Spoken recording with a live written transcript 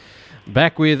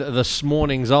Back with this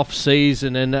morning's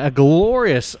off-season and a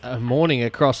glorious morning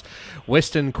across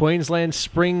Western Queensland.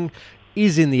 Spring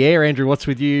is in the air. Andrew, what's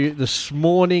with you this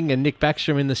morning? And Nick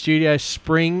Backstrom in the studio.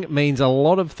 Spring means a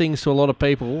lot of things to a lot of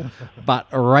people, but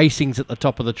racing's at the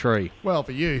top of the tree. Well,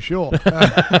 for you, sure.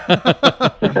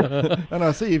 And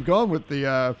I see you've gone with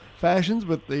the fashions,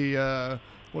 with the...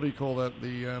 what do you call that?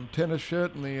 The tennis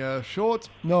shirt and the shorts.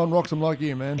 No one rocks them like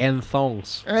you, man. And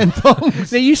thongs. And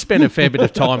thongs. Now, you spent a fair bit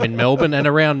of time in Melbourne and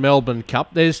around Melbourne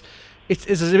Cup. There's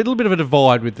a little bit of a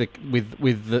divide with the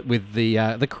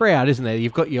crowd, isn't there?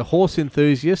 You've got your horse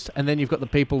enthusiasts, and then you've got the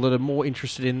people that are more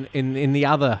interested in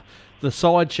the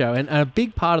sideshow. And a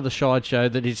big part of the sideshow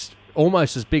that is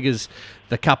almost as big as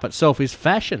the Cup itself is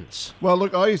fashions. Well,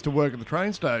 look, I used to work at the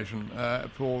train station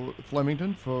for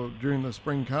Flemington during the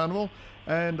Spring Carnival.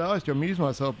 And I used to amuse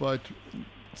myself by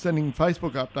sending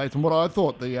Facebook updates on what I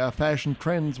thought the fashion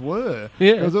trends were.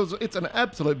 Yeah. Because it's an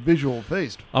absolute visual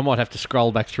feast. I might have to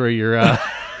scroll back through your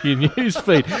news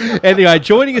feed. Anyway,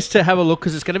 joining us to have a look,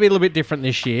 because it's going to be a little bit different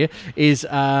this year, is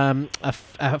a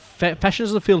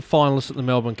Fashions of the Field finalist at the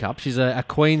Melbourne Cup. She's a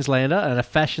Queenslander and a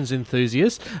fashions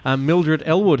enthusiast. Mildred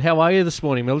Ellwood. How are you this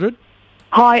morning, Mildred?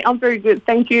 Hi, I'm very good,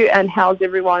 thank you. And how's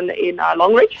everyone in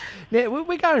Longreach? Yeah,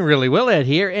 we're going really well out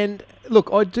here. And look,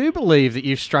 I do believe that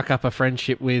you've struck up a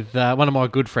friendship with one of my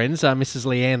good friends, Mrs.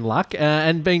 Leanne Luck,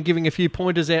 and been giving a few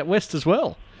pointers out west as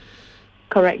well.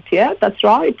 Correct, yeah, that's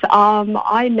right.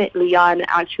 I met Leanne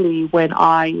actually when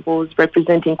I was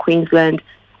representing Queensland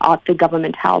at the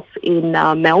Government House in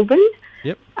Melbourne.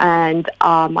 Yep. And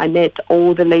I met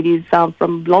all the ladies from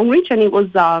Longreach, and it was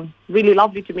really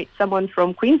lovely to meet someone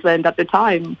from Queensland at the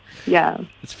time. Yeah,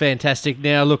 it's fantastic.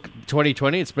 Now, look,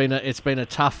 2020, it's been a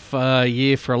tough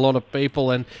year for a lot of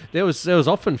people, and there was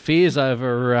often fears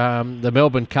over the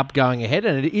Melbourne Cup going ahead,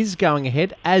 and it is going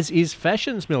ahead, as is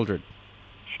fashions, Mildred.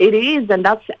 It is, and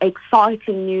that's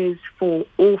exciting news for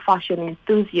all fashion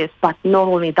enthusiasts. But not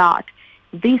only that.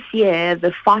 This year,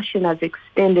 the fashion has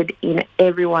extended in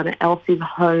everyone else's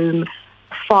home,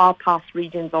 far past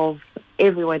regions of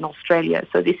everywhere in Australia.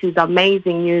 So this is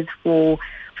amazing news for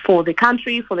the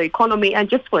country, for the economy, and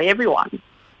just for everyone.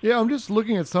 Yeah, I'm just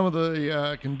looking at some of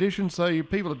the conditions. So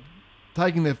people are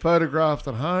taking their photographs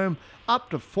at home,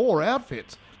 up to 4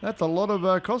 outfits. That's a lot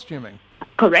of costuming.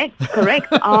 Correct.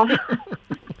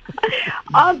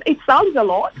 It sounds a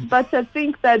lot, but I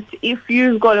think that if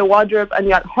you've got a wardrobe and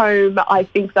you're at home, I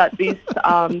think that this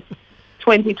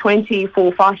 2020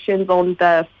 for fashions on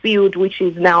the field, which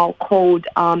is now called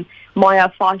Maya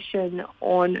Fashion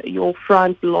on your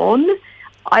front lawn,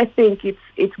 I think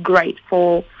it's great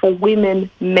for women,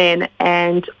 men,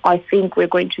 and I think we're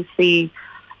going to see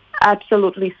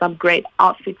absolutely some great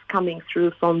outfits coming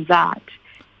through from that.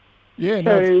 Yeah,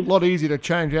 no, it's a lot easier to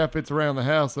change outfits around the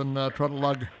house than try to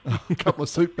lug a couple of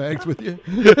suit bags with you.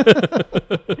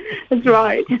 That's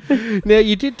right. Now,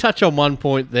 you did touch on one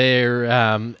point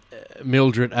there,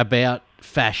 Mildred, about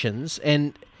fashions,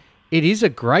 and it is a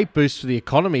great boost for the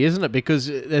economy, isn't it? Because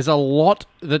there's a lot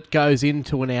that goes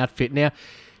into an outfit. Now,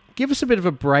 give us a bit of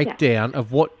a breakdown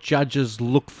of what judges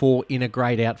look for in a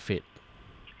great outfit.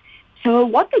 So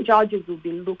what the judges will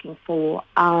be looking for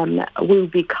will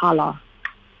be colour.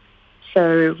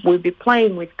 So we'll be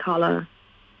playing with colour.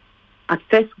 At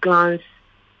first glance,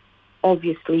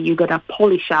 obviously, you've got to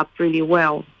polish up really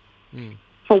well. Mm.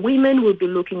 For women, we'll be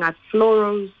looking at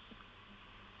florals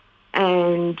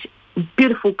and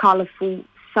beautiful, colourful,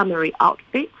 summery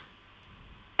outfits.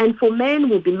 And for men,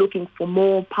 we'll be looking for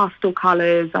more pastel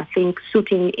colours. I think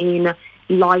suiting in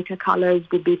lighter colours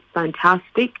would be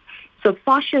fantastic. So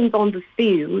fashions on the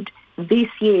field this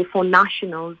year for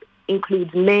nationals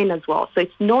includes men as well. So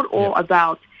it's not all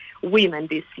about women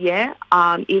this year.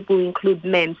 It will include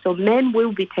men. So men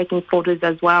will be taking photos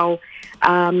as well.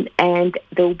 And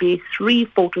there will be 3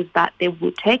 photos that they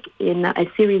will take in a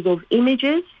series of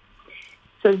images.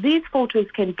 So these photos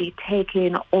can be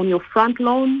taken on your front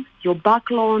lawn, your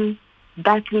back lawn,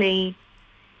 balcony,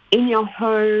 in your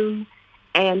home,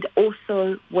 and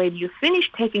also when you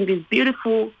finish taking these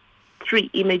beautiful 3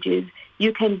 images,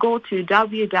 you can go to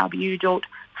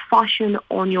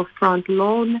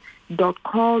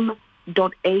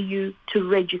www.fashiononyourfrontlawn.com.au to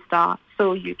register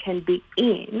so you can be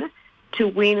in to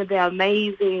win the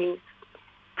amazing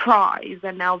prize.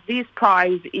 And now this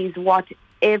prize is what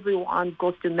everyone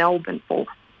goes to Melbourne for.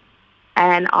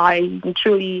 And I'm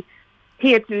truly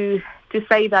here to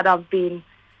say that I've been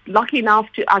lucky enough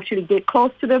to actually get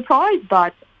close to the prize,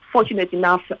 but fortunate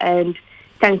enough and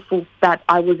thankful that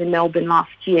I was in Melbourne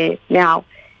last year. Now,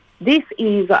 this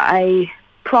is a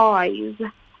prize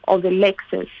of a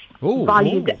Lexus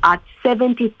valued at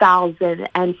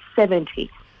 $70,070.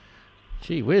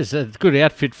 Gee whiz, a good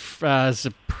outfit is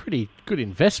a pretty good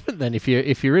investment then if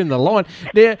you're in the line.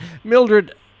 Now,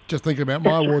 Mildred, Just thinking about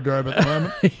my wardrobe at the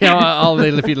moment. yeah, I'll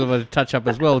need a little bit of touch up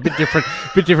as well. A bit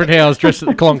different how I was dressed at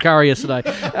the Cloncurry yesterday.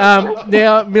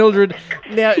 Now, Mildred,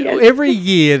 every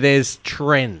year there's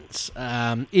trends.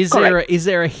 Is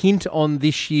there a hint on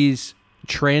this year's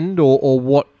trend, or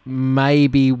what may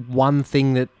be one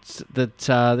thing that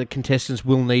the contestants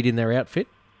will need in their outfit?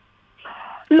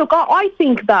 Look, I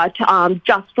think that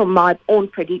just from my own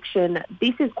prediction,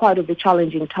 this is quite of a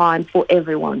challenging time for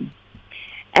everyone.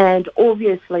 And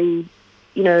obviously,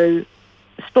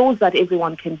 stores that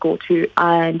everyone can go to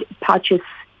and purchase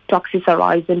to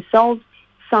accessorize themselves,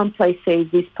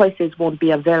 these places won't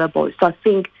be available. So I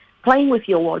think playing with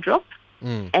your wardrobe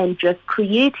and just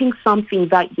creating something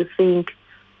that you think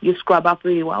you scrub up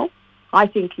really well, I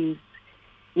think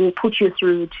will put you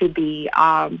through to be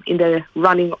in the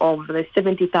running of the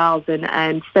 70,000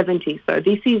 and 70. So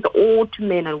this is all to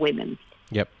men and women.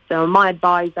 Yep. So my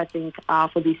advice, I think,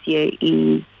 for this year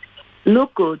is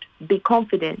look good, be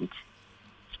confident,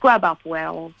 scrub up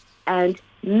well, and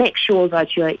make sure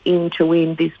that you're in to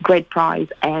win this great prize,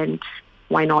 and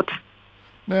why not?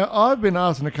 Now, I've been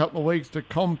asked in a couple of weeks to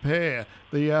compare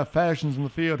the fashions in the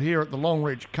field here at the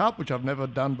Longreach Cup, which I've never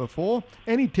done before.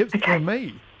 Any tips for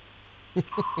me?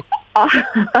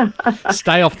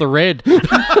 Stay off the red.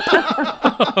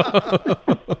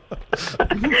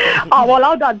 Well, I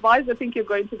would advise, I think you're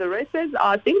going to the races.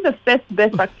 I think the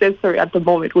best accessory at the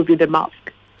moment would be the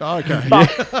mask. Okay.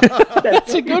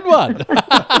 That's a good one.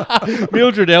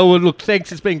 Mildred Ellwood, look,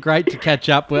 thanks. It's been great to catch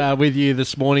up with you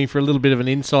this morning for a little bit of an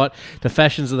insight to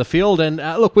fashions of the field. And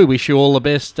look, we wish you all the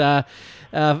best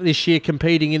this year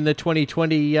competing in the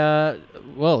 2020, you're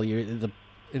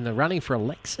in the running for a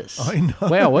Lexus. I know.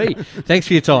 Wowee. Thanks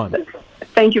for your time.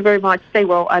 Thank you very much. Stay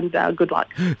well and good luck.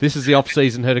 This is the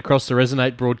off-season heard across the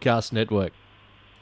Resonate Broadcast Network.